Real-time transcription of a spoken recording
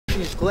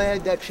she's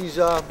glad that she's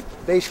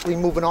basically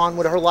moving on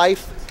with her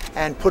life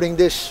and putting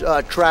this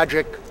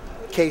tragic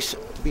case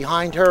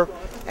behind her,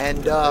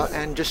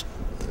 and just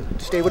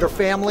stay with her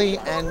family,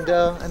 and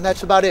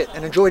that's about it,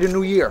 and enjoy the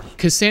new year.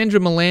 Cassandra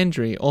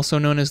Melandri, also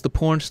known as the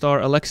porn star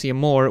Alexia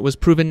Moore, was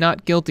proven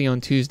not guilty on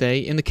Tuesday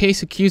in the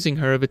case accusing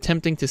her of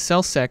attempting to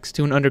sell sex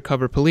to an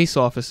undercover police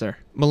officer.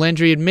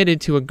 Melandri admitted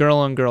to a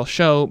girl-on-girl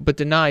show, but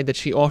denied that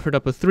she offered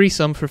up a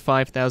threesome for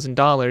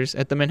 $5,000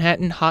 at the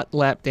Manhattan Hot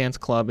Lap Dance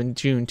Club in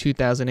June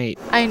 2008.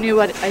 I knew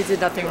I did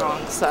nothing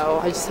wrong, so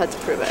I just had to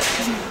prove it.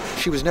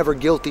 She was never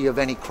guilty of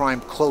any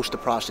crime close to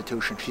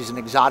prostitution. She's an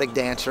exotic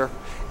dancer,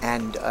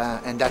 and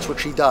that's what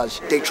she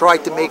does. They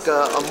tried to make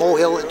a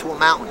molehill into a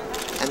mountain,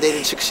 and they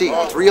didn't succeed.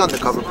 3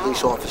 undercover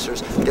police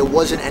officers. There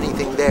wasn't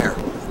anything there.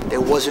 There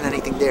wasn't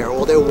anything there.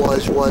 All there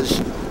was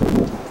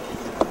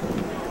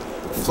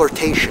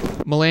flirtation.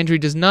 Melandri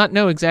does not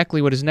know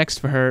exactly what is next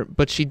for her,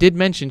 but she did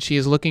mention she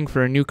is looking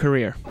for a new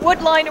career.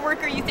 What line of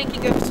work are you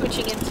thinking of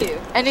switching into?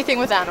 Anything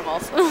with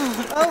animals.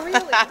 Oh,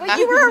 really? Well,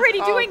 you were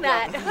already doing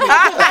that.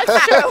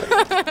 That's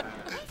true.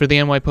 For the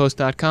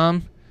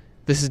NYPost.com,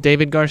 this is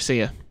David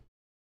Garcia.